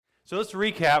So let's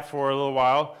recap for a little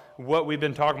while what we've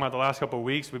been talking about the last couple of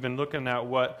weeks. We've been looking at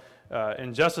what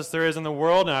injustice there is in the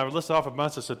world, and I listed off a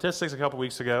bunch of statistics a couple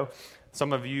weeks ago.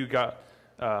 Some of you got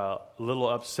a little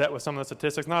upset with some of the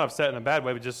statistics, not upset in a bad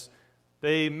way, but just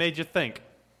they made you think.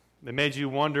 They made you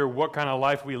wonder what kind of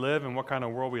life we live and what kind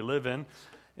of world we live in.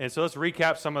 And so let's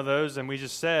recap some of those, and we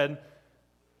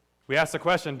asked the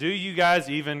question, do you guys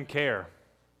even care?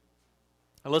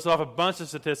 I listed off a bunch of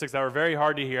statistics that were very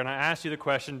hard to hear, and I asked you the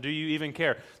question, do you even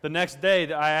care? The next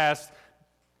day, I asked,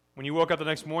 when you woke up the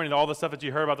next morning, all the stuff that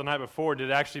you heard about the night before, did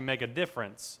it actually make a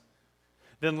difference?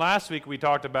 Then last week, we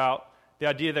talked about the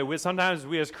idea that sometimes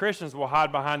we as Christians will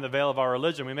hide behind the veil of our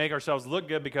religion. We make ourselves look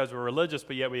good because we're religious,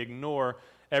 but yet we ignore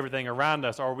everything around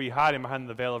us. Or are we hiding behind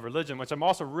the veil of religion? Which I'm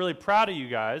also really proud of you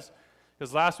guys,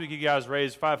 because last week you guys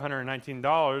raised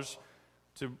 $519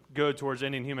 to go towards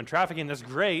ending human trafficking. That's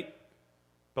great.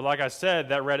 But like I said,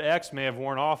 that red X may have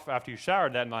worn off after you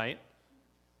showered that night.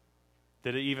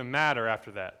 Did it even matter after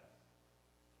that?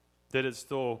 Did it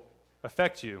still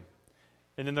affect you?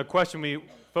 And then the question we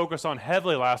focused on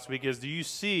heavily last week is, do you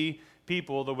see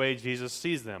people the way Jesus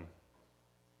sees them?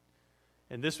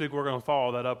 And this week we're going to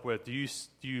follow that up with, do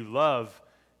you love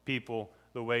people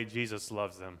the way Jesus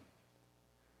loves them?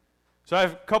 So I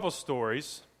have a couple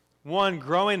stories. One,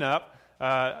 growing up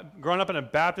in a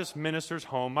Baptist minister's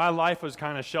home, my life was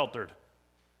kind of sheltered.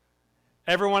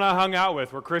 Everyone I hung out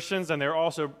with were Christians, and they were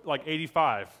also like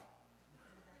 85.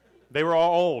 They were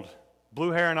all old.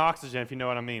 Blue hair and oxygen, if you know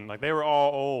what I mean. Like, they were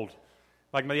all old.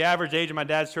 Like, the average age of my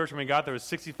dad's church when we got there was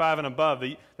 65 and above.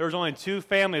 There was only 2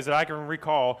 families that I can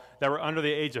recall that were under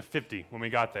the age of 50 when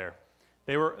we got there.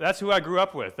 That's who I grew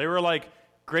up with. They were like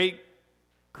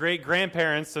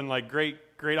great-grandparents and like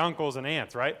great-uncles and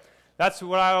aunts, right? That's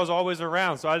what I was always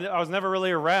around. So I was never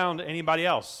really around anybody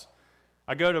else.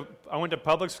 I went to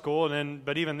public school,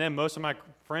 but even then, most of my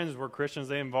friends were Christians.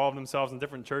 They involved themselves in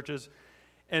different churches.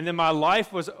 And then my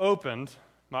life was opened,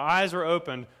 my eyes were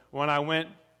opened when I went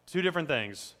 2 different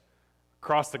things,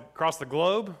 across the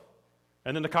globe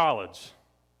and then to college.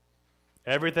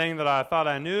 Everything that I thought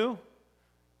I knew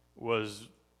was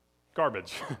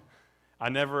garbage. I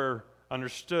never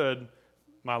understood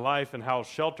my life and how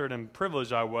sheltered and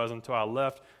privileged I was until I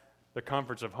left the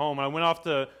comforts of home. When I went off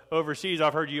to overseas,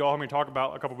 I've heard you all hear me talk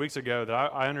about a couple weeks ago that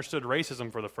I understood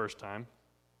racism for the first time.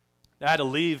 I had to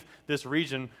leave this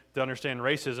region to understand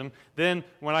racism. Then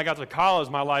when I got to college,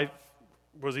 my life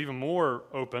was even more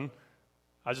open.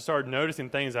 I just started noticing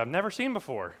things I've never seen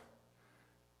before.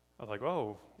 I was like,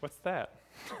 oh, what's that?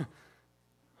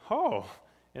 Oh,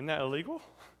 isn't that illegal?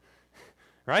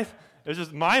 Right? It was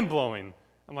just mind-blowing.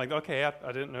 I'm like, okay,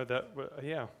 I didn't know that. But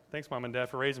yeah, thanks, Mom and Dad,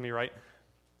 for raising me right.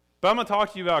 But I'm going to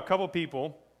talk to you about a couple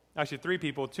people, actually 3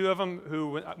 people, 2 of them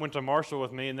who went to Marshall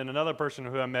with me, and then another person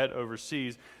who I met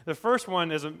overseas. The first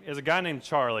one is a guy named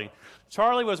Charlie.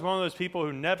 Charlie was one of those people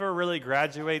who never really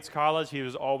graduates college. He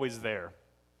was always there.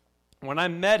 When I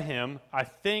met him, I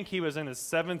think he was in his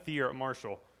 7th year at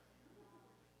Marshall.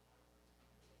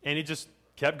 And he just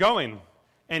kept going.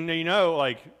 And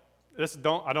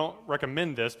I don't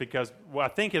recommend this because what I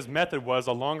think his method was,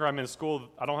 the longer I'm in school,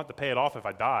 I don't have to pay it off if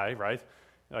I die, right?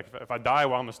 Like if I die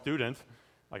while I'm a student.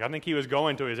 Like, I think he was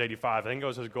going to his 85. I think it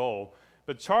was his goal.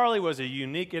 But Charlie was a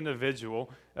unique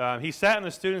individual. He sat in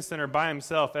the student center by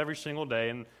himself every single day.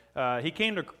 And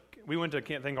we went to a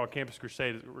thing called Campus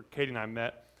Crusade where Katie and I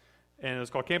met. And it was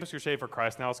called Campus Crusade for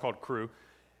Christ. Now it's called Crew.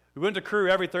 We went to Crew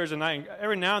every Thursday night. And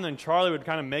every now and then, Charlie would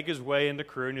kind of make his way into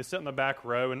Crew. And he'd sit in the back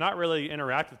row and not really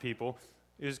interact with people.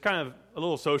 He was kind of a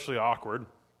little socially awkward.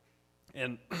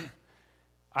 And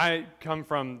I come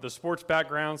from the sports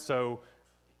background, so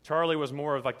Charlie was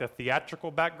more of like the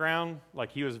theatrical background.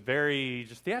 Like, he was very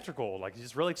just theatrical, like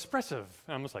he's really expressive.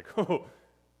 And I'm just like, oh,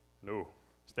 no,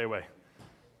 stay away.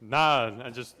 Nah,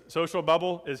 just social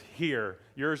bubble is here.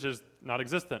 Yours is not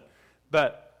existent.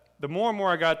 But the more and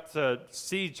more I got to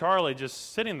see Charlie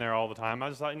just sitting there all the time, I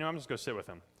just thought, I'm just going to sit with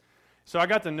him. So I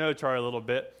got to know Charlie a little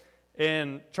bit.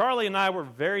 And Charlie and I were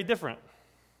very different.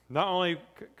 Not only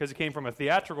because he came from a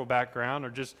theatrical background or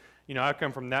just, I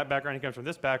come from that background, he comes from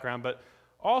this background, but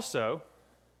also,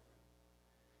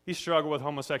 he struggled with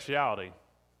homosexuality.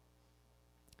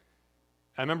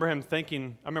 I remember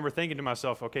thinking to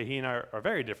myself, okay, he and I are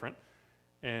very different,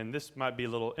 and this might be a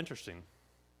little interesting.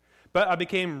 But I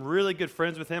became really good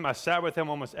friends with him. I sat with him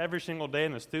almost every single day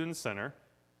in the student center,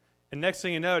 and next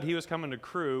thing you know, he was coming to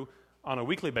Crew on a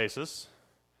weekly basis.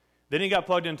 Then he got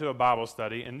plugged into a Bible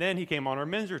study, and then he came on our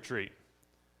men's retreat.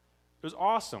 It was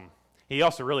awesome. He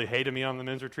also really hated me on the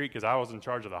men's retreat because I was in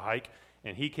charge of the hike,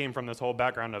 and he came from this whole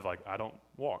background of like, I don't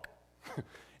walk.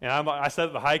 And I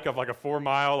set the hike of like a 4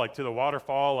 mile, like to the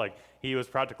waterfall. Like he was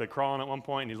practically crawling at one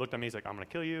point, and he looked at me. He's like, "I'm going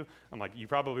to kill you." I'm like, "You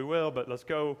probably will, but let's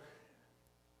go."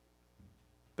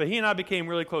 But he and I became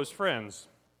really close friends.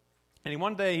 And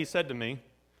one day he said to me,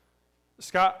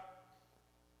 "Scott,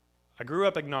 I grew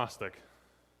up agnostic.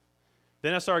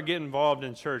 Then I started getting involved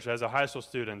in church as a high school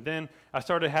student. Then I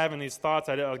started having these thoughts.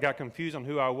 I got confused on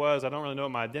who I was. I don't really know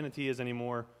what my identity is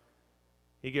anymore."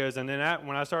 He goes, and then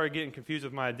when I started getting confused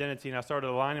with my identity and I started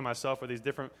aligning myself with these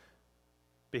different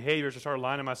behaviors, I started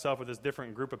aligning myself with this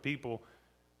different group of people,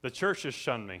 the church just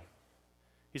shunned me.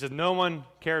 He said, no one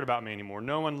cared about me anymore.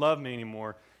 No one loved me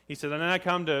anymore. He said, and then I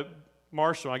come to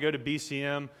Marshall, I go to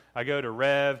BCM, I go to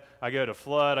Rev, I go to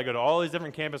Flood, I go to all these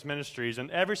different campus ministries,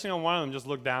 and every single one of them just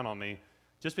looked down on me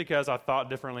just because I thought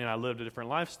differently and I lived a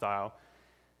different lifestyle.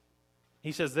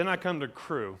 He says, then I come to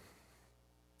Crew.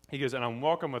 He goes, and I'm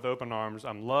welcomed with open arms.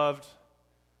 I'm loved.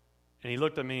 And he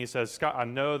looked at me and he says, Scott, I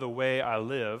know the way I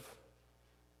live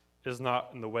is not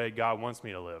in the way God wants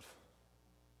me to live.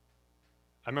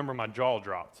 I remember my jaw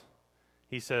dropped.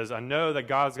 He says, I know that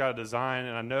God's got a design,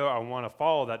 and I know I want to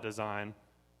follow that design.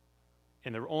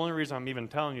 And the only reason I'm even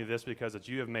telling you this is because that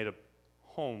you have made a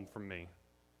home for me.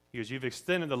 He goes, you've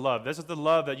extended the love. This is the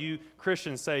love that you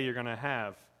Christians say you're going to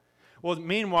have. Well,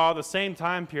 meanwhile, the same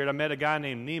time period, I met a guy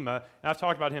named Nima, and I've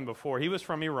talked about him before. He was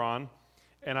from Iran,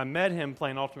 and I met him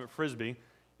playing Ultimate Frisbee,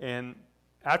 and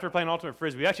after playing Ultimate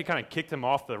Frisbee, we actually kind of kicked him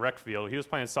off the rec field. He was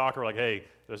playing soccer, like, hey,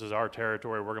 this is our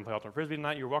territory. We're going to play Ultimate Frisbee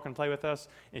tonight. You're welcome to play with us.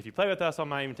 And if you play with us, I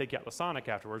might even take you out to Sonic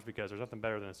afterwards because there's nothing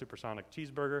better than a supersonic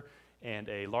cheeseburger and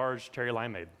a large cherry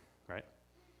limeade, right?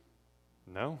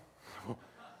 No?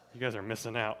 You guys are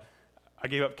missing out. I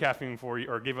gave up caffeine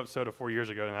gave up soda 4 years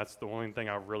ago, and that's the only thing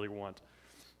I really want.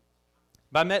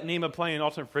 But I met Nima playing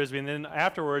Ultimate Frisbee, and then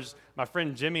afterwards, my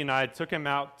friend Jimmy and I took him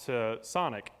out to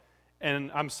Sonic.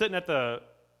 And I'm sitting at the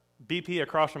BP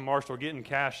across from Marshall getting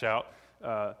cash out,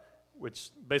 which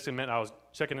basically meant I was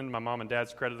checking into my mom and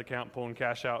dad's credit account, pulling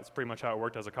cash out. It's pretty much how it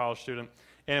worked as a college student.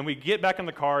 And we get back in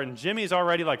the car, and Jimmy's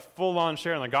already like full-on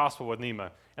sharing the gospel with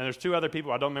Nima. And there's 2 other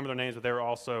people, I don't remember their names, but they were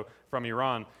also from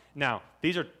Iran. Now,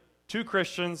 these are 2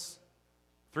 Christians,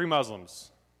 3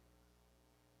 Muslims.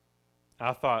 And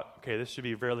I thought, okay, this should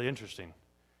be really interesting.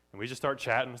 And we just start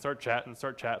chatting.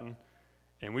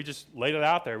 And we just laid it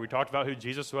out there. We talked about who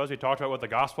Jesus was. We talked about what the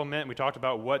gospel meant. We talked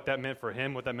about what that meant for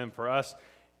him, what that meant for us.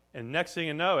 And next thing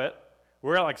you know it,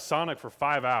 we're at like Sonic for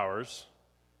 5 hours.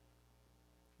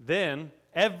 Then,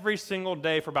 every single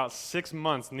day for about 6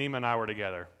 months, Nima and I were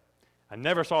together. I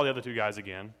never saw the other 2 guys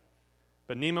again.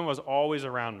 But Nima was always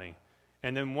around me.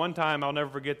 And then one time, I'll never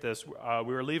forget this,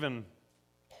 we were leaving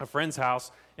a friend's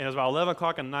house, and it was about 11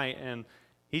 o'clock at night, and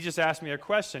he just asked me a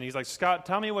question. He's like, Scott,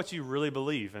 tell me what you really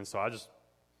believe. And so I just,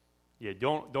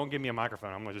 don't give me a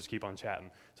microphone. I'm going to just keep on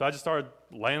chatting. So I just started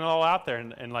laying it all out there,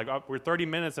 and like we're 30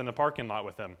 minutes in the parking lot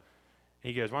with him.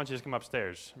 He goes, why don't you just come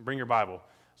upstairs and bring your Bible?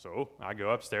 So I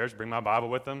go upstairs, bring my Bible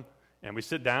with him, and we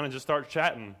sit down and just start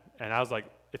chatting. And I was like,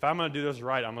 if I'm going to do this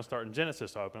right, I'm going to start in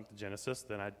Genesis. So I open up to Genesis,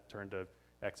 then I turn to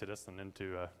Exodus, and then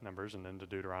to Numbers, and then to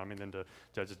Deuteronomy, and then to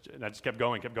Judges. And I just kept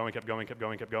going.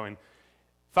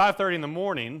 5:30 in the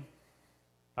morning,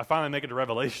 I finally make it to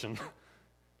Revelation,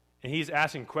 and he's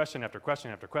asking question after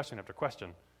question after question after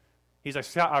question. He's like,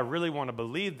 Scott, I really want to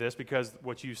believe this because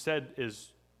what you said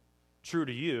is true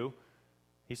to you.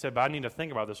 He said, but I need to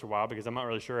think about this for a while because I'm not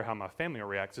really sure how my family will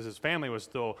react. Since his family was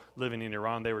still living in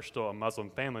Iran, they were still a Muslim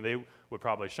family, they would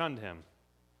probably shun him.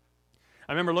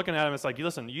 I remember looking at him, it's like,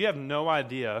 listen, you have no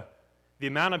idea the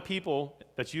amount of people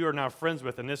that you are now friends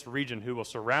with in this region who will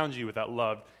surround you with that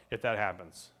love if that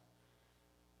happens.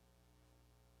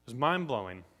 It was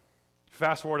mind-blowing.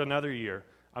 Fast forward another year,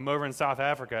 I'm over in South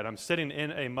Africa, and I'm sitting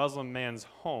in a Muslim man's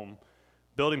home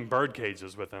building bird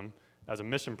cages with him as a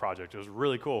mission project. It was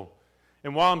really cool.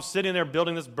 And while I'm sitting there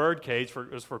building this bird cage,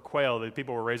 it was for quail, the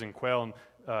people were raising quail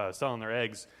and selling their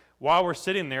eggs. While we're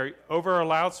sitting there, over a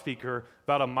loudspeaker,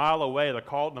 about a mile away,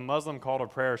 the Muslim call to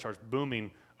prayer starts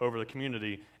booming over the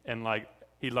community, and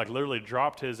he literally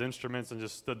dropped his instruments and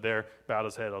just stood there, bowed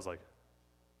his head. I was like,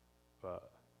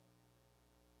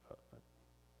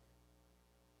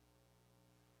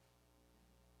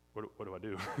 what do I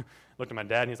do? Looked at my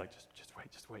dad, and he's like, just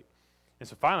wait. And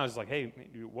so finally, I was like, hey,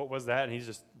 what was that? And he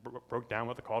just broke down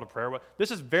what the call to prayer was. This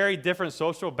is very different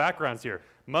social backgrounds here.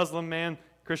 Muslim man,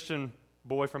 Christian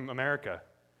boy from America.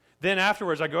 Then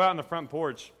afterwards, I go out on the front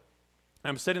porch.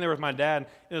 I'm sitting there with my dad,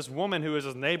 and this woman who is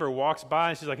his neighbor walks by,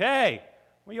 and she's like, hey,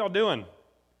 what are y'all doing?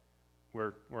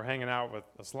 We're hanging out with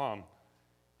Islam.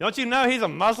 Don't you know he's a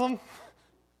Muslim?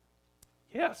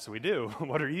 Yes, we do.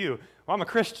 What are you? Well, I'm a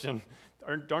Christian.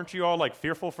 aren't you all like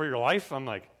fearful for your life? I'm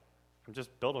like, I'm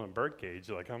just building a bird cage.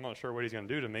 Like, I'm not sure what he's going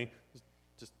to do to me.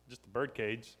 Just a bird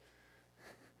cage.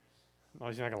 Oh,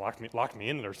 he's not going to lock me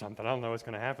in it or something. I don't know what's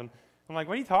going to happen. I'm like,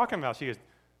 what are you talking about? She goes,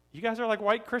 you guys are like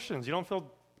white Christians. You don't feel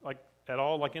like at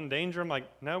all like in danger? I'm like,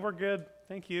 no, we're good.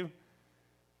 Thank you.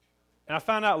 And I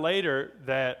found out later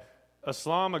that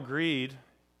Islam agreed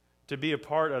to be a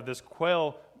part of this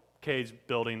quail cage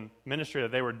building ministry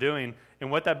that they were doing.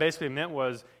 And what that basically meant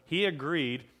was he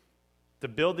agreed to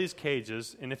build these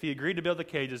cages, and if he agreed to build the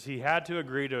cages, he had to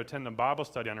agree to attend the Bible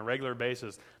study on a regular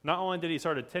basis. Not only did he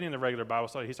start attending the regular Bible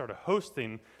study, he started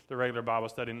hosting the regular Bible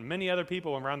study, and many other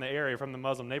people around the area from the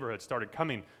Muslim neighborhood started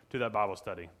coming to that Bible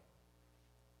study.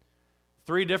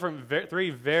 Three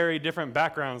very different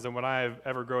backgrounds than what I have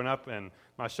ever grown up in,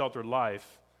 my sheltered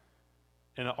life,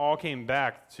 and it all came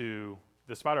back to,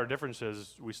 despite our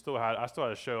differences, I still had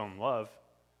to show them love,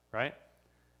 right?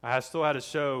 I still had to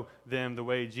show them the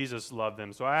way Jesus loved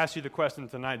them. So I ask you the question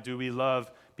tonight, do we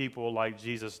love people like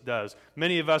Jesus does?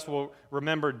 Many of us will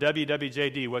remember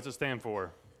WWJD. What's it stand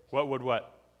for? What would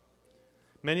what?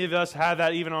 Many of us have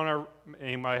that even on our,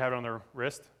 anybody have it on their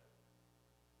wrist?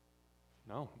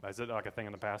 No. Is it like a thing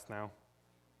in the past now?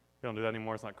 We don't do that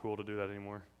anymore. It's not cool to do that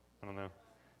anymore. I don't know.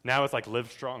 Now it's like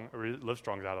Live Strong's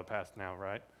out of the past now,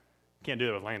 right? Can't do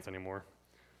it with Lance anymore.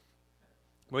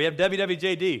 We have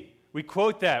WWJD. We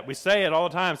quote that. We say it all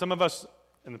the time. Some of us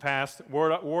in the past,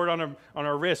 word on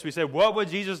our wrist, we say, what would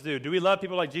Jesus do? Do we love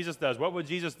people like Jesus does? What would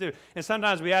Jesus do? And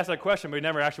sometimes we ask that question, but we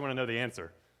never actually want to know the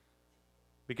answer.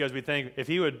 Because we think, if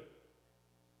he would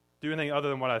do anything other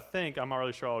than what I think, I'm not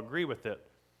really sure I'll agree with it.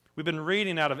 We've been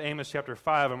reading out of Amos chapter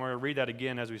 5, and we're going to read that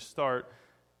again as we start.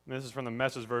 And this is from the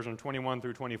Message version, 21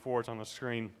 through 24. It's on the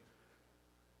screen.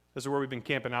 This is where we've been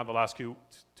camping out the last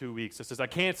 2 weeks. It says, I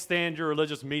can't stand your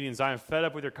religious meetings. I am fed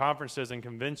up with your conferences and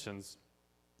conventions.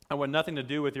 I want nothing to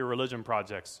do with your religion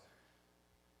projects,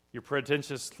 your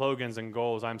pretentious slogans and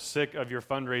goals. I'm sick of your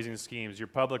fundraising schemes, your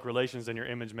public relations, and your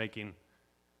image making.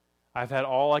 I've had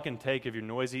all I can take of your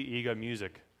noisy ego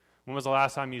music. When was the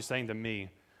last time you sang to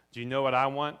me? Do you know what I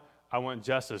want? I want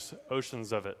justice,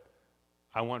 oceans of it.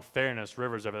 I want fairness,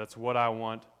 rivers of it. That's what I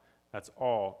want. That's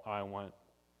all I want.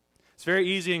 It's very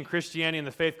easy in Christianity and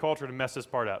the faith culture to mess this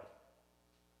part up.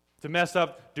 To mess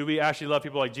up, do we actually love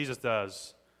people like Jesus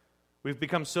does? We've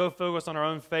become so focused on our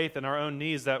own faith and our own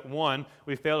needs that, one,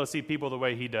 we fail to see people the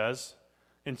way he does,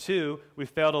 and two, we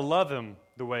fail to love them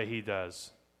the way he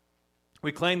does.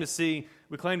 We claim to see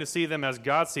them as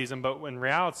God sees them, but in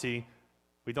reality,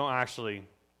 we don't actually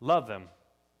love them.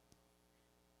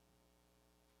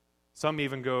 Some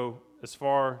even go as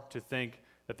far to think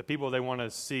that the people they want to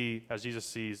see as Jesus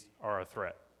sees are a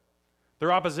threat.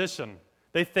 They're opposition.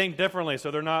 They think differently, so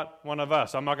they're not one of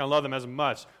us. I'm not going to love them as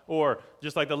much. Or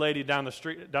just like the lady down the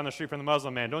street from the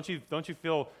Muslim man, don't you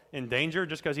feel in danger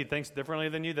just because he thinks differently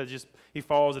than you, that he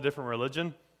follows a different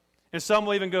religion? And some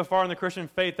will even go far in the Christian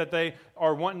faith that they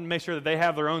are wanting to make sure that they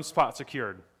have their own spot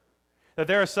secured. That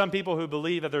there are some people who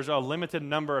believe that there's a limited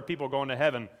number of people going to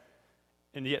heaven,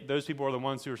 and yet those people are the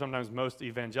ones who are sometimes most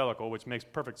evangelical, which makes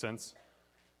perfect sense.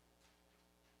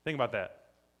 Think about that.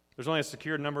 There's only a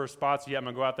secured number of spots. Yeah, I'm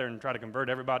going to go out there and try to convert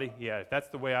everybody. Yeah, if that's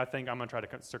the way I think, I'm going to try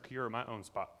to secure my own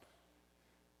spot.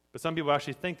 But some people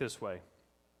actually think this way.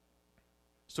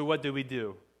 So what do we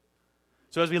do?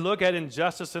 So as we look at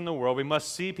injustice in the world, we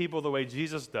must see people the way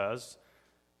Jesus does.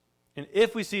 And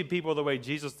if we see people the way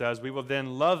Jesus does, we will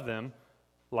then love them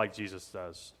like Jesus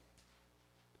does.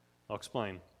 I'll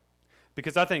explain.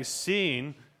 Because I think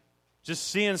just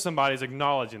seeing somebody is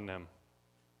acknowledging them.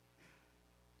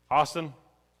 Austin,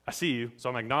 I see you, so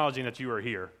I'm acknowledging that you are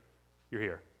here. You're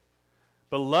here.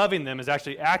 But loving them is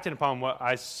actually acting upon what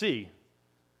I see.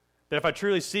 That if I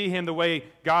truly see him the way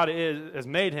God has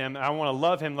made him, I want to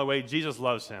love him the way Jesus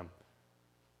loves him.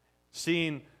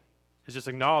 Seeing is just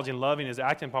acknowledging, loving is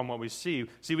acting upon what we see.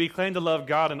 See, we claim to love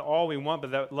God in all we want,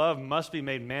 but that love must be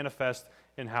made manifest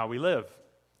in how we live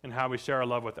and how we share our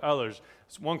love with others.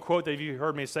 One quote that you've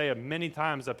heard me say many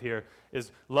times up here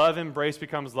is, love embraced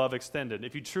becomes love extended.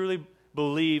 If you truly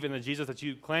believe in the Jesus that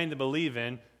you claim to believe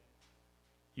in,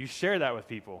 you share that with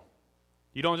people.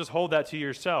 You don't just hold that to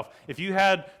yourself. If you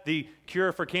had the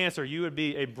cure for cancer, you would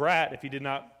be a brat if you did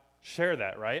not share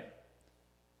that, right?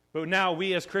 But now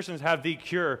we as Christians have the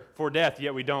cure for death,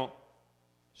 yet we don't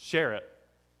share it.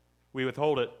 We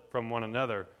withhold it from one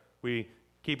another. We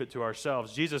keep it to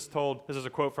ourselves. Jesus told, this is a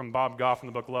quote from Bob Goff from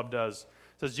the book Love Does.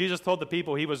 It says, Jesus told the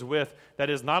people he was with that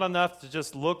it is not enough to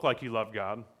just look like you love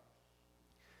God.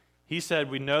 He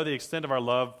said, we know the extent of our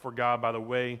love for God by the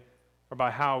way, or by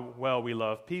how well we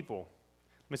love people.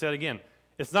 Let me say it again.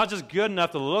 It's not just good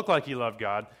enough to look like you love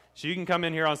God. So you can come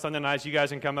in here on Sunday nights. You guys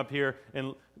can come up here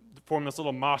and form this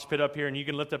little mosh pit up here, and you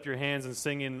can lift up your hands and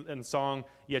sing in song,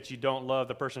 yet you don't love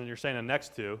the person you're standing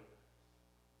next to.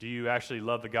 Do you actually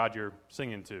love the God you're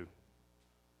singing to?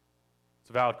 It's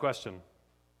a valid question.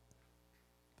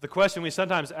 The question we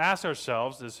sometimes ask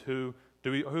ourselves is, who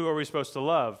are we supposed to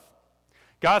love?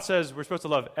 God says we're supposed to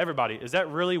love everybody. Is that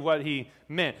really what he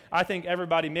meant? I think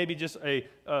everybody, maybe just a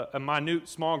minute,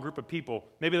 small group of people.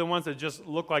 Maybe the ones that just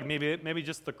look like maybe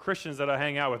just the Christians that I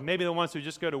hang out with. Maybe the ones who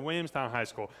just go to Williamstown High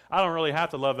School. I don't really have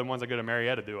to love the ones that go to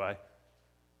Marietta, do I?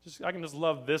 I can just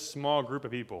love this small group of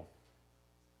people.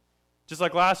 Just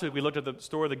like last week, we looked at the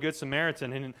story of the Good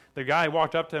Samaritan, and the guy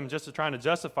walked up to him just trying to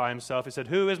justify himself. He said,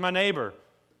 "Who is my neighbor?"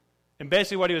 And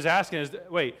basically what he was asking is,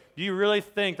 wait, do you really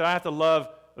think that I have to love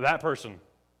that person?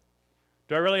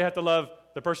 Do I really have to love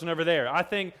the person over there? I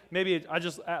think maybe I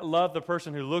just love the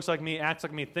person who looks like me, acts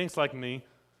like me, thinks like me.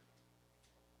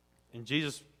 And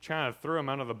Jesus kind of threw him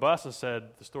under the bus and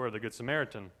said the story of the Good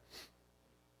Samaritan.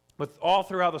 But all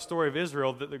throughout the story of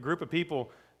Israel, the group of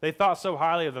people, they thought so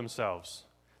highly of themselves.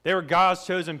 They were God's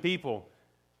chosen people.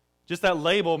 Just that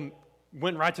label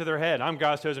went right to their head. I'm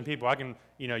God's chosen people.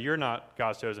 You're not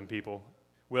God's chosen people.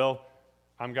 Will,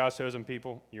 I'm God's chosen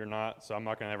people. You're not, so I'm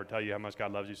not going to ever tell you how much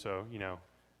God loves you. So,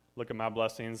 look at my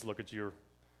blessings. Look at your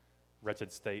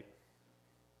wretched state.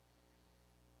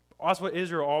 That's what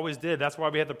Israel always did. That's why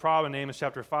we had the problem in Amos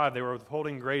chapter 5. They were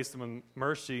withholding grace and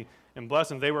mercy and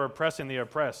blessings. They were oppressing the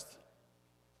oppressed.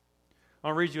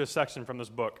 I'll read you a section from this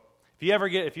book. If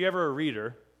you ever a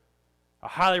reader, I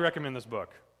highly recommend this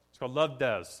book. It's called Love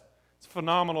Does. It's a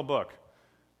phenomenal book.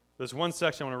 There's one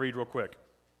section I want to read real quick.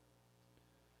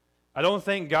 I don't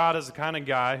think God is the kind of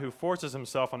guy who forces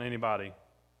himself on anybody.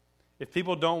 If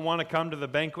people don't want to come to the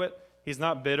banquet, he's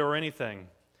not bitter or anything.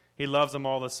 He loves them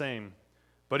all the same.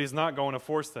 But he's not going to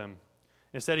force them.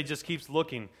 Instead, he just keeps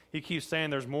looking. He keeps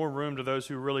saying there's more room to those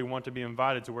who really want to be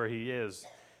invited to where he is.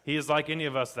 He is like any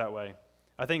of us that way.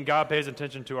 I think God pays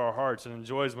attention to our hearts and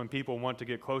enjoys when people want to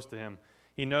get close to him.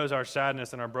 He knows our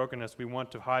sadness and our brokenness we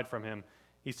want to hide from him.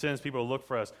 He sends people to look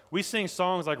for us. We sing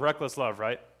songs like Reckless Love,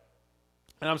 right?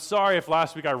 And I'm sorry if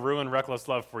last week I ruined Reckless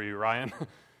Love for you, Ryan.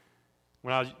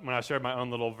 when I shared my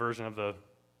own little version of the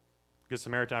Good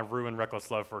Samaritan, I ruined Reckless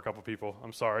Love for a couple people.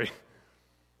 I'm sorry.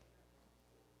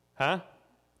 Huh?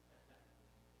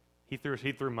 He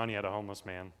threw money at a homeless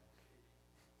man.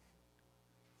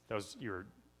 That was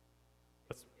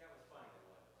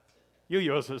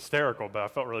You was hysterical, but I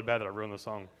felt really bad that I ruined the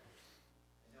song.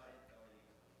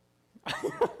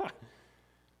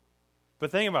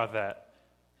 But think about that.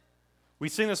 We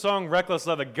sing the song Reckless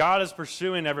Love, that God is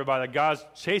pursuing everybody, that God's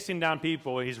chasing down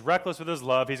people. He's reckless with his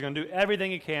love. He's going to do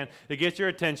everything he can to get your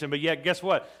attention. But yet, guess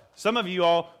what? Some of you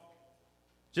all,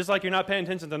 just like you're not paying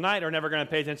attention tonight, are never going to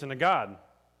pay attention to God.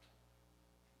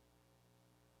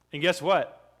 And guess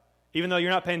what? Even though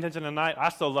you're not paying attention tonight, I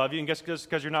still love you. And just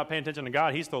because you're not paying attention to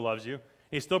God, he still loves you.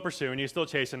 He's still pursuing you. He's still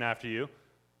chasing after you.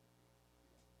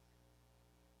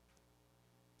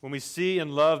 When we see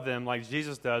and love them like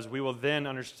Jesus does, we will then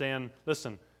understand,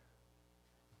 listen,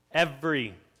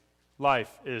 every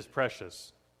life is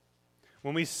precious.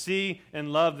 When we see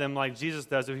and love them like Jesus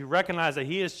does, if we recognize that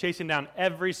he is chasing down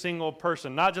every single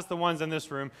person, not just the ones in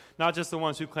this room, not just the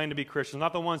ones who claim to be Christians,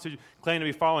 not the ones who claim to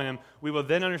be following him, we will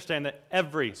then understand that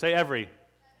every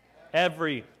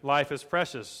life is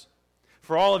precious.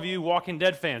 For all of you Walking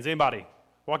Dead fans, anybody?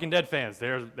 Walking Dead fans,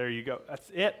 there you go. That's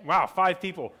it. Wow, 5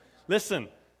 people. Listen,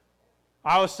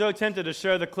 I was so tempted to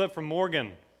share the clip from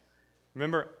Morgan.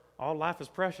 Remember, all life is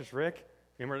precious, Rick.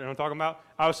 Remember what I'm talking about?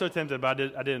 I was so tempted, but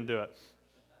I didn't do it.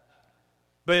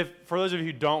 But for those of you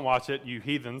who don't watch it, you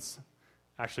heathens,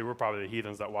 actually we're probably the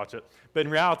heathens that watch it, but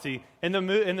in reality, in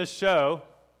the show,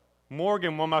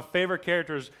 Morgan, one of my favorite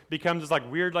characters, becomes this like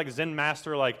weird like Zen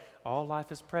master, like all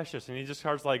life is precious, and he just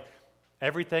starts like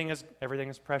everything is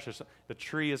precious. The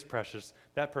tree is precious.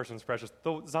 That person's precious.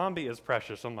 The zombie is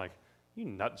precious. I'm like, you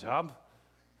nut job.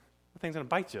 That thing's gonna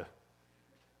bite you.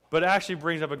 But it actually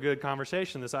brings up a good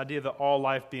conversation, this idea of all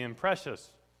life being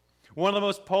precious. One of the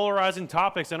most polarizing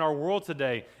topics in our world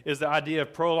today is the idea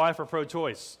of pro-life or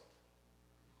pro-choice.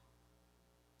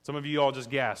 Some of you all just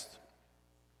gasped.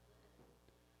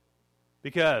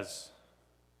 Because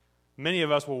many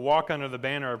of us will walk under the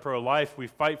banner of pro-life. We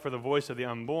fight for the voice of the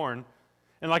unborn.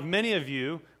 And like many of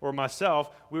you, or myself,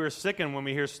 we were sickened when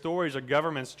we hear stories of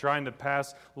governments trying to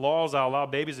pass laws that allow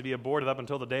babies to be aborted up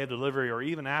until the day of delivery or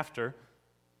even after.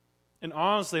 And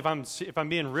honestly, if I'm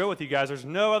being real with you guys, there's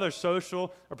no other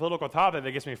social or political topic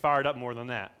that gets me fired up more than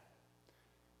that.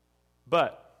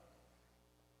 But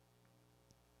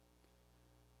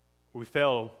we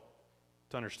fail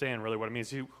to understand really what it means.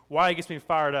 See, why it gets me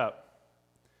fired up.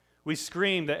 We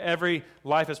scream that every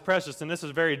life is precious, and this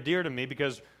is very dear to me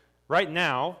because right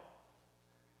now,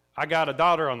 I got a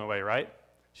daughter on the way, right?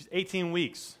 She's 18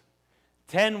 weeks.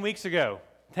 10 weeks ago,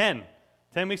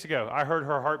 I heard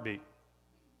her heartbeat.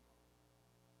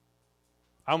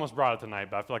 I almost brought it tonight,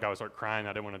 but I feel like I would start crying.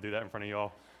 I didn't want to do that in front of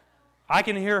y'all. I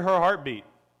can hear her heartbeat.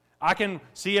 I can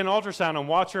see an ultrasound and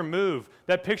watch her move.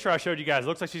 That picture I showed you guys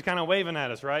looks like she's kind of waving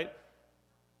at us, right?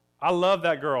 I love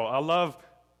that girl. I love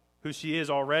who she is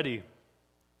already.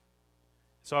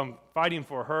 So I'm fighting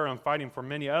for her. I'm fighting for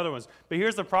many other ones. But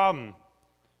here's the problem.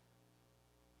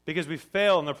 Because we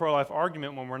fail in the pro-life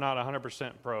argument when we're not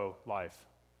 100% pro-life.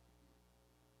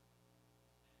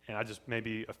 And I just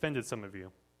maybe offended some of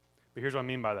you. But here's what I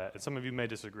mean by that. And some of you may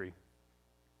disagree.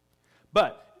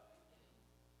 But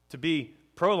to be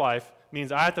pro-life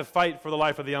means I have to fight for the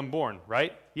life of the unborn,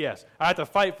 right? Yes. I have to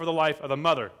fight for the life of the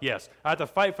mother. Yes. I have to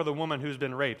fight for the woman who's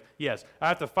been raped. Yes. I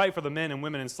have to fight for the men and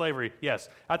women in slavery. Yes.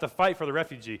 I have to fight for the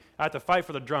refugee. I have to fight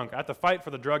for the drunk. I have to fight for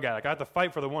the drug addict. I have to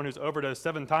fight for the one who's overdosed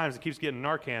 7 times and keeps getting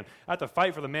Narcan. I have to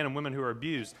fight for the men and women who are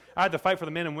abused. I have to fight for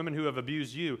the men and women who have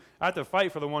abused you. I have to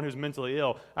fight for the one who's mentally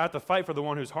ill. I have to fight for the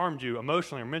one who's harmed you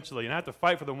emotionally or mentally. And I have to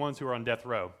fight for the ones who are on death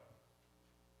row.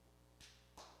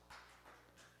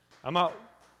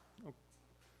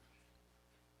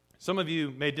 Some of you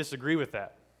may disagree with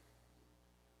that.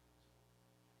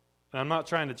 And I'm not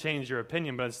trying to change your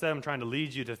opinion, but instead I'm trying to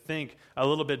lead you to think a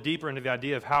little bit deeper into the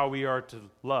idea of how we are to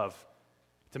love,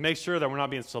 to make sure that we're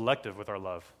not being selective with our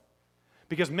love.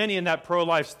 Because many in that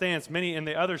pro-life stance, many in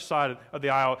the other side of the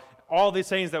aisle, all these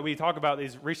things that we talk about,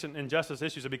 these recent injustice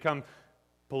issues, have become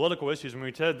political issues. When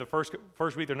we said the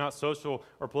first week they're not social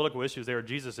or political issues, they are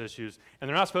Jesus issues, and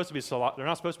they're not supposed to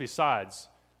be sides,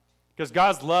 because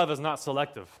God's love is not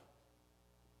selective.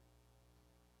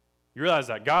 You realize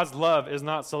that God's love is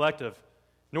not selective,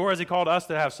 nor has He called us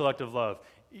to have selective love.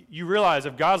 You realize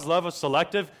if God's love was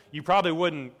selective, you probably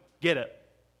wouldn't get it.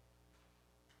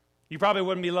 You probably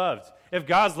wouldn't be loved. If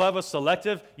God's love was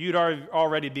selective, you'd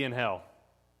already be in hell.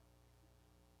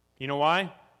 You know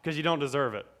why? Because you don't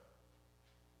deserve it.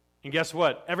 And guess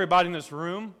what? Everybody in this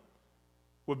room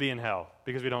would be in hell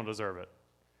because we don't deserve it.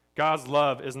 God's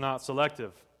love is not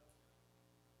selective.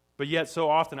 But yet so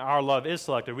often our love is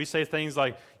selective. We say things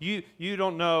like, you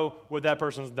don't know what that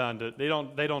person's done. They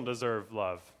don't deserve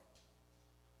love.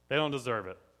 They don't deserve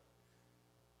it.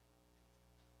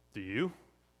 Do you?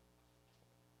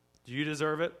 Do you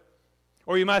deserve it?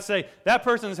 Or you might say, that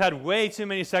person's had way too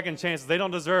many second chances. They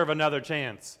don't deserve another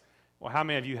chance. Well, how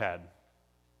many have you had?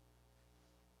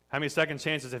 How many second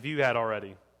chances have you had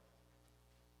already?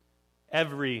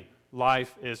 Every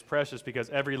life is precious because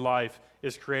every life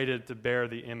is created to bear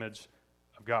the image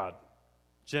of God.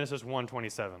 Genesis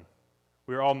 1:27.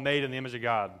 We are all made in the image of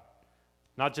God.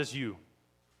 Not just you.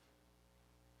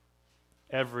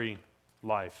 Every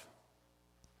life.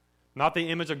 Not the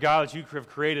image of God that you have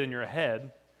created in your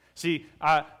head. See,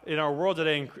 in our world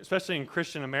today, especially in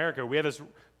Christian America, we have this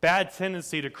bad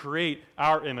tendency to create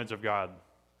our image of God.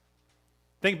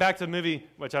 Think back to the movie,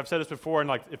 which I've said this before,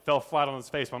 and it fell flat on its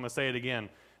face, but I'm going to say it again.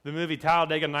 The movie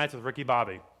Talladega Nights with Ricky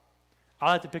Bobby.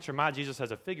 I like to picture my Jesus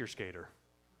as a figure skater.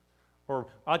 Or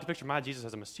I like to picture my Jesus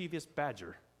as a mischievous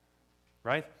badger.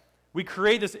 Right? We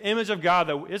create this image of God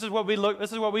that this is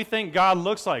what we think God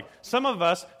looks like. Some of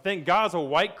us think God's a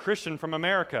white Christian from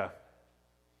America.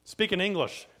 Speaking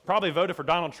English. Probably voted for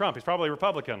Donald Trump. He's probably a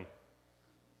Republican.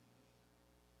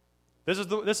 This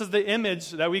is the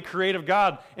image that we create of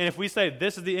God. And if we say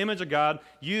this is the image of God,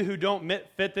 you who don't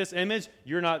fit this image,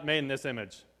 you're not made in this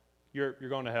image. You're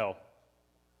going to hell.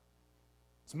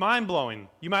 It's mind-blowing.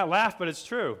 You might laugh, but it's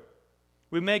true.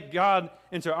 We make God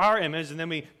into our image, and then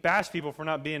we bash people for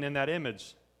not being in that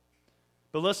image.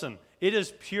 But listen, it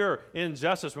is pure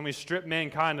injustice when we strip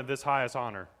mankind of this highest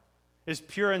honor. It's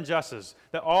pure injustice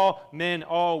that all men,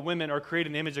 all women are created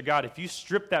in the image of God. If you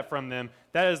strip that from them,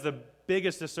 that is the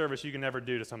biggest disservice you can ever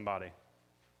do to somebody.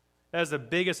 That is the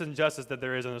biggest injustice that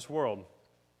there is in this world.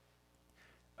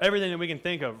 Everything that we can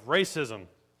think of, racism,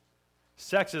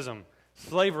 sexism,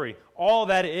 slavery, all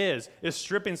that is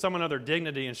stripping someone of their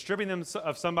dignity and stripping them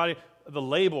of somebody, the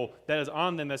label that is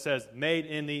on them that says, made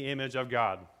in the image of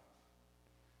God.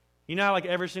 You know how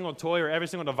every single toy or every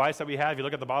single device that we have, you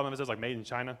look at the bottom of it, it says made in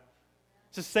China?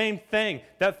 It's the same thing.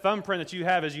 That thumbprint that you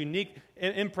have is a unique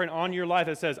imprint on your life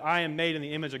that says, I am made in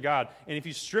the image of God. And if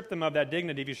you strip them of that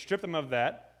dignity, if you strip them of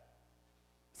that,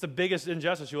 it's the biggest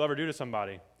injustice you'll ever do to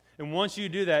somebody. And once you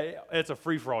do that, it's a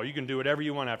free-for-all. You can do whatever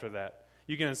you want after that.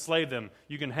 You can enslave them.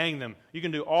 You can hang them. You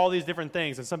can do all these different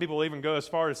things. And some people will even go as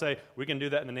far as say, we can do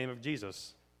that in the name of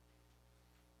Jesus.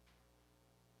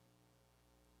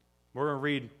 We're going to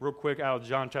read real quick out of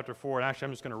John chapter 4, and actually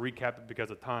I'm just going to recap it because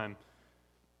of time.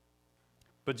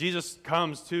 But Jesus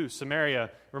comes to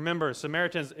Samaria. Remember,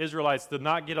 Samaritans, Israelites did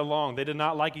not get along. They did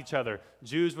not like each other.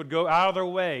 Jews would go out of their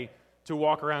way to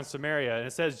walk around Samaria. And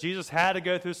it says Jesus had to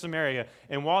go through Samaria.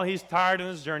 And while he's tired in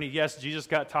his journey, yes, Jesus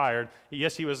got tired.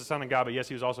 Yes, he was the Son of God, but yes,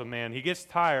 he was also a man. He gets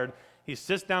tired. He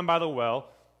sits down by the well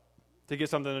to get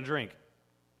something to drink.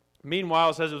 Meanwhile,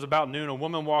 it says it was about noon. A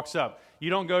woman walks up. You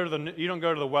don't go to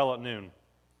the well at noon.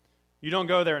 You don't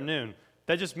go there at noon.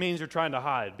 That just means you're trying to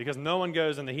hide because no one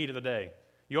goes in the heat of the day.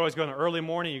 You always go in the early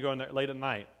morning. You go in there late at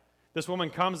night. This woman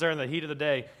comes there in the heat of the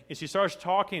day, and she starts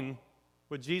talking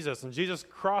with Jesus, and Jesus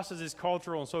crosses his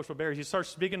cultural and social barriers. He starts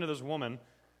speaking to this woman.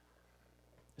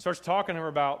 He starts talking to her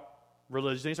about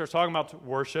religion. He starts talking about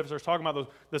worship. He starts talking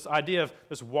about this idea of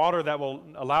this water that will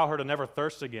allow her to never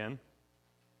thirst again.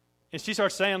 And she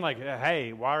starts saying, like,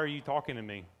 hey, why are you talking to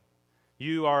me?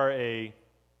 You are a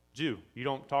Jew. You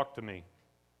don't talk to me.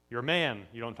 You're a man.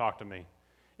 You don't talk to me.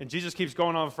 And Jesus keeps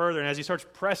going on further, and as he starts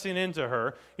pressing into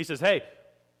her, he says, hey,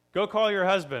 go call your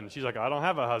husband. She's like, I don't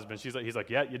have a husband. He's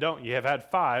like, yeah, you don't. You have had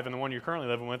 5, and the one you're currently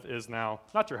living with is now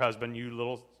not your husband, you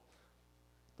little,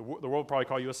 the world will probably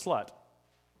call you a slut.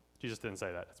 Jesus didn't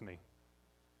say that. It's me.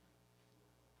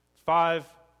 5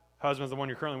 husbands, the one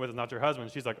you're currently with is not your husband.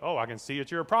 She's like, oh, I can see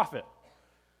that you're a prophet.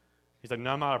 He's like,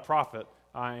 no, I'm not a prophet.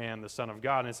 I am the Son of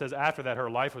God. And it says after that, her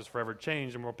life was forever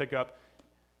changed, and we'll pick up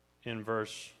in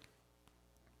verse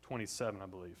 27, I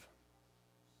believe.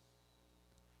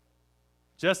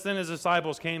 Just then his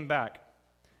disciples came back,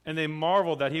 and they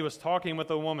marveled that he was talking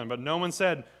with a woman, but no one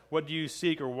said, what do you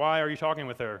seek, or why are you talking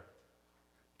with her?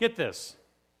 Get this.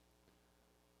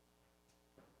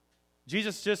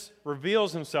 Jesus just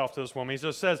reveals himself to this woman. He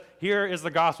just says, here is the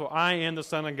gospel. I am the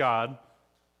Son of God.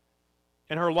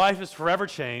 And her life is forever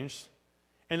changed.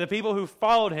 And the people who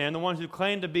followed him, the ones who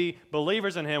claimed to be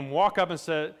believers in him, walk up and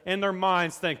say, in their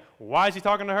minds think, why is he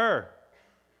talking to her?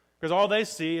 Because all they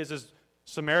see is this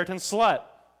Samaritan slut.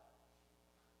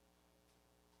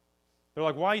 They're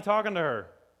like, why are you talking to her?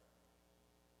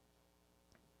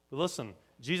 But listen,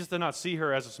 Jesus did not see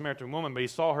her as a Samaritan woman, but he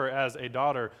saw her as a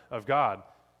daughter of God.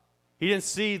 He didn't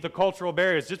see the cultural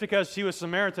barriers. Just because she was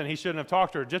Samaritan, he shouldn't have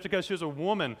talked to her. Just because she was a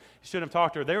woman, he shouldn't have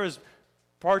talked to her. There was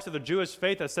parts of the Jewish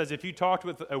faith that says if you talked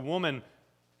with a woman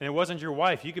and it wasn't your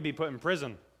wife, you could be put in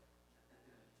prison.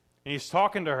 And he's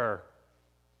talking to her.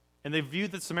 And they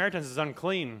viewed the Samaritans as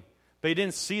unclean. But he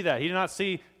didn't see that. He did not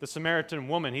see the Samaritan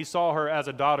woman. He saw her as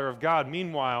a daughter of God.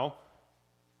 Meanwhile,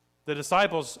 the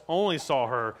disciples only saw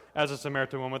her as a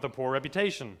Samaritan woman with a poor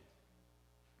reputation.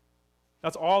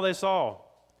 That's all they saw.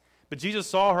 But Jesus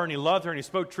saw her and he loved her and he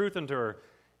spoke truth into her.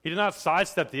 He did not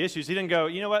sidestep the issues. He didn't go,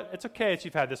 you know what, it's okay if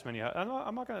you've had this many. I'm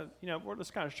not going to, let's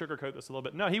kind of sugarcoat this a little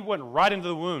bit. No, he went right into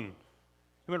the wound.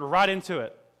 He went right into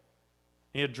it.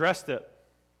 He addressed it.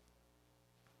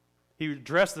 He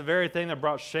addressed the very thing that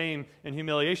brought shame and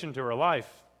humiliation to her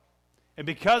life. And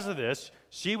because of this,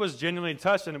 she was genuinely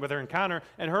touched with her encounter,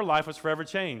 and her life was forever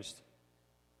changed.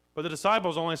 But the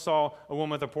disciples only saw a woman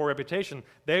with a poor reputation.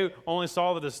 They only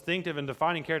saw the distinctive and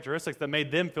defining characteristics that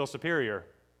made them feel superior.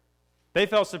 They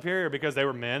felt superior because they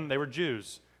were men, they were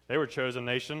Jews, they were a chosen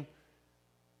nation.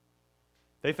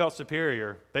 They felt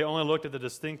superior. They only looked at the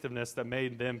distinctiveness that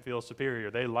made them feel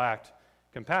superior. They lacked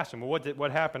compassion. Well,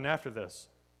 what happened after this?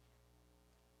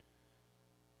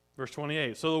 Verse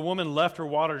 28, so the woman left her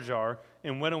water jar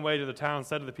and went away to the town and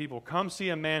said to the people, come see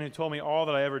a man who told me all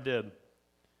that I ever did.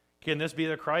 Can this be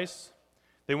the Christ?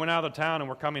 They went out of the town and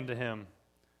were coming to him.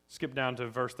 Skip down to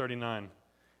verse 39.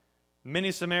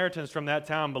 Many Samaritans from that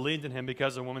town believed in him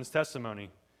because of the woman's testimony.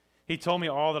 He told me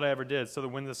all that I ever did. So that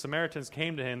when the Samaritans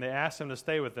came to him, they asked him to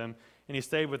stay with them, and he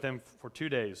stayed with them for 2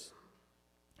 days.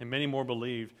 And many more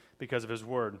believed because of his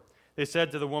word. They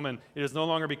said to the woman, it is no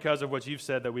longer because of what you've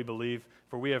said that we believe,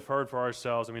 for we have heard for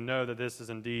ourselves, and we know that this is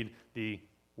indeed the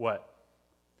what?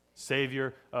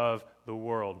 Savior of the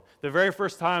world. The very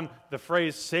first time the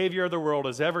phrase Savior of the world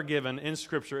is ever given in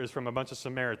Scripture is from a bunch of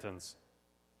Samaritans.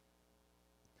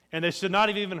 And they should not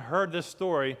have even heard this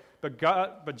story,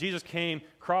 but Jesus came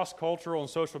cross-cultural and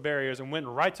social barriers and went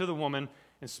right to the woman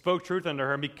and spoke truth unto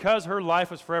her. And because her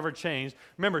life was forever changed,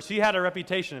 remember, she had a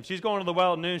reputation. If she's going to the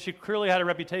well at noon, she clearly had a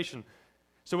reputation.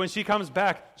 So when she comes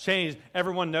back changed,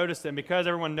 everyone noticed it. And because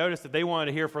everyone noticed it, they wanted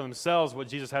to hear for themselves what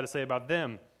Jesus had to say about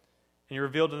them. And he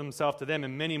revealed himself to them,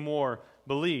 and many more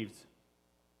believed.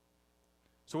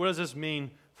 So what does this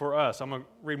mean for us? I'm going to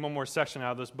read one more section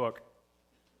out of this book.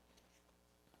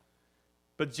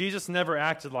 But Jesus never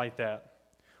acted like that.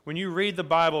 When you read the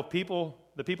Bible,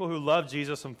 the people who loved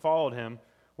Jesus and followed him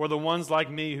were the ones like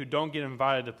me who don't get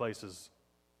invited to places,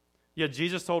 Yet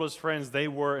Jesus told his friends they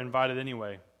were invited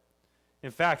anyway.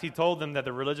 In fact, he told them that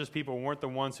the religious people weren't the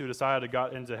ones who decided to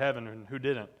get into heaven and who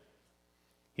didn't.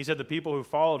 He said the people who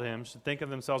followed him should think of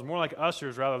themselves more like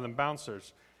ushers rather than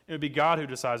bouncers. It would be God who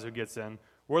decides who gets in.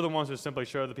 We're the ones who simply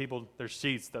show the people their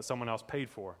seats that someone else paid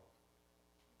for.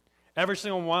 Every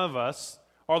single one of us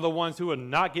are the ones who would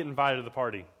not get invited to the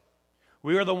party.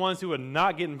 We are the ones who would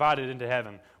not get invited into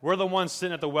heaven. We're the ones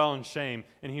sitting at the well in shame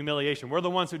and humiliation. We're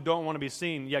the ones who don't want to be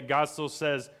seen, yet God still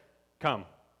says, come.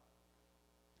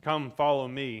 Come, follow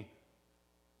me.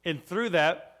 And through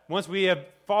that, once we have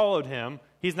followed him,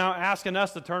 he's now asking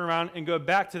us to turn around and go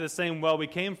back to the same well we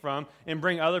came from and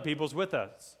bring other people's with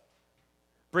us.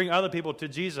 Bring other people to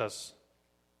Jesus.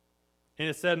 And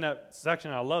it said in that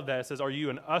section, I love that, it says, are you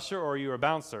an usher or are you a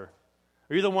bouncer?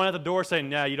 Are you the one at the door saying,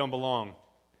 nah, you don't belong.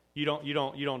 You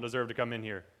don't deserve to come in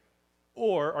here.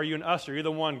 Or are you an usher? You're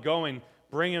the one going,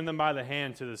 bringing them by the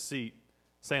hand to the seat,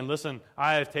 saying, listen,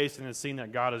 I have tasted and seen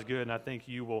that God is good, and I think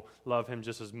you will love him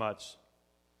just as much.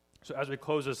 So as we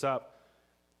close this up,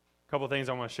 a couple of things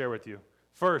I want to share with you.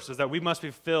 First is that we must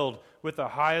be filled with the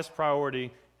highest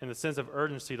priority and the sense of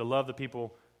urgency to love the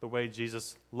people the way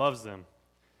Jesus loves them.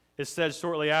 It said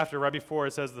shortly after, right before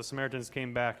it says the Samaritans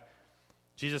came back,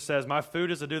 Jesus says, my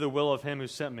food is to do the will of him who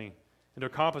sent me and to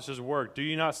accomplish his work. Do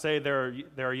you not say there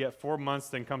are yet 4 months,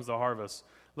 then comes the harvest?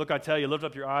 Look, I tell you, lift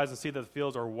up your eyes and see that the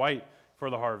fields are white for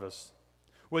the harvest.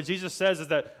 What Jesus says is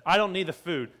that I don't need the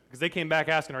food, because they came back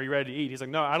asking, are you ready to eat? He's like,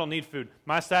 no, I don't need food.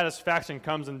 My satisfaction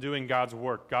comes in doing God's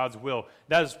work, God's will.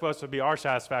 That is supposed to be our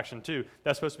satisfaction too.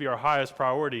 That's supposed to be our highest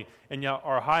priority, and yet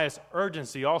our highest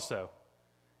urgency also.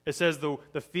 It says the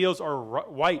fields are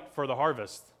white for the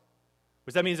harvest,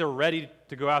 which that means they're ready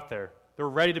to go out there. They're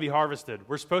ready to be harvested.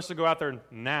 We're supposed to go out there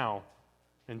now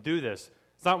and do this.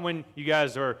 It's not when you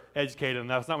guys are educated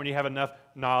enough. It's not when you have enough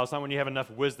knowledge. It's not when you have enough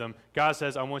wisdom. God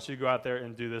says, I want you to go out there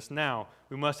and do this now.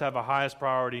 We must have a highest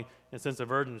priority and sense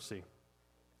of urgency.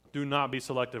 Do not be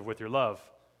selective with your love.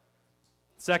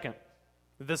 Second,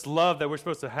 this love that we're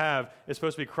supposed to have is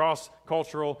supposed to be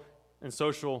cross-cultural and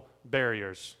social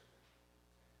barriers.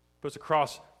 Supposed to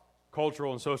cross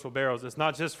cultural and social barriers. It's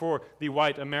not just for the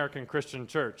white American Christian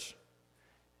church.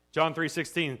 John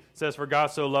 3:16 says, for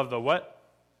God so loved the what?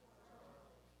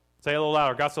 Say it a little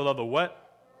louder. God so loved the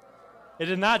what? It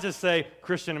did not just say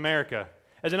Christian America.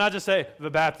 It did not just say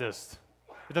the Baptist.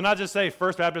 It did not just say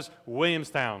First Baptist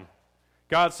Williamstown.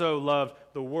 God so loved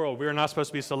the world. We are not supposed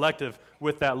to be selective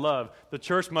with that love. The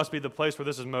church must be the place where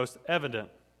this is most evident.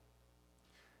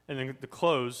 And then to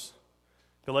close,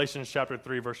 Galatians chapter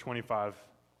 3, verse 25.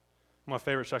 One of my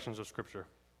favorite sections of Scripture.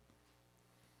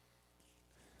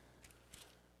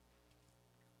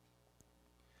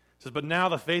 It says, but now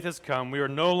the faith has come. We are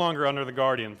no longer under the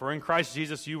guardian. For in Christ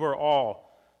Jesus you are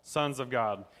all sons of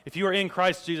God. If you are in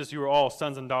Christ Jesus, you are all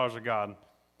sons and daughters of God.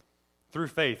 Through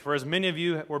faith. For as many of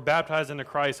you were baptized into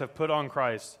Christ have put on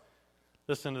Christ.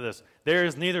 Listen to this. There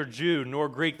is neither Jew nor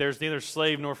Greek. There is neither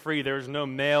slave nor free. There is no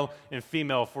male and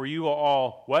female. For you are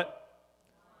all, what?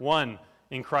 One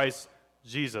in Christ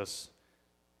Jesus.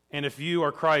 And if you are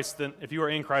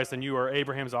in Christ, then you are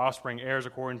Abraham's offspring, heirs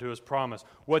according to his promise.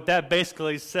 What that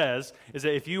basically says is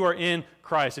that if you are in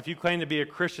Christ, if you claim to be a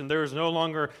Christian, there is no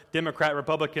longer Democrat,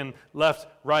 Republican, left,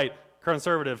 right,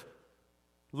 conservative,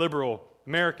 liberal,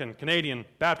 American, Canadian,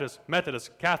 Baptist,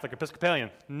 Methodist, Catholic, Episcopalian.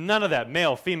 None of that,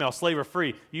 male, female, slave, or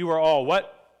free. You are all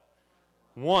what?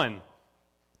 One.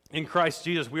 In Christ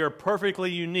Jesus, we are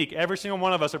perfectly unique. Every single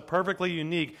one of us are perfectly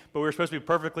unique, but we're supposed to be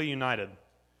perfectly united.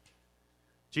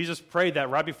 Jesus prayed that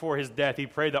right before his death. He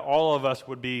prayed that all of us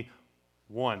would be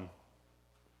one.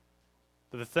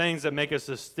 That the things that make us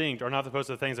distinct are not opposed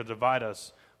to the things that divide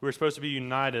us. We're supposed to be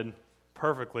united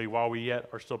perfectly while we yet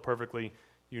are still perfectly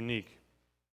unique.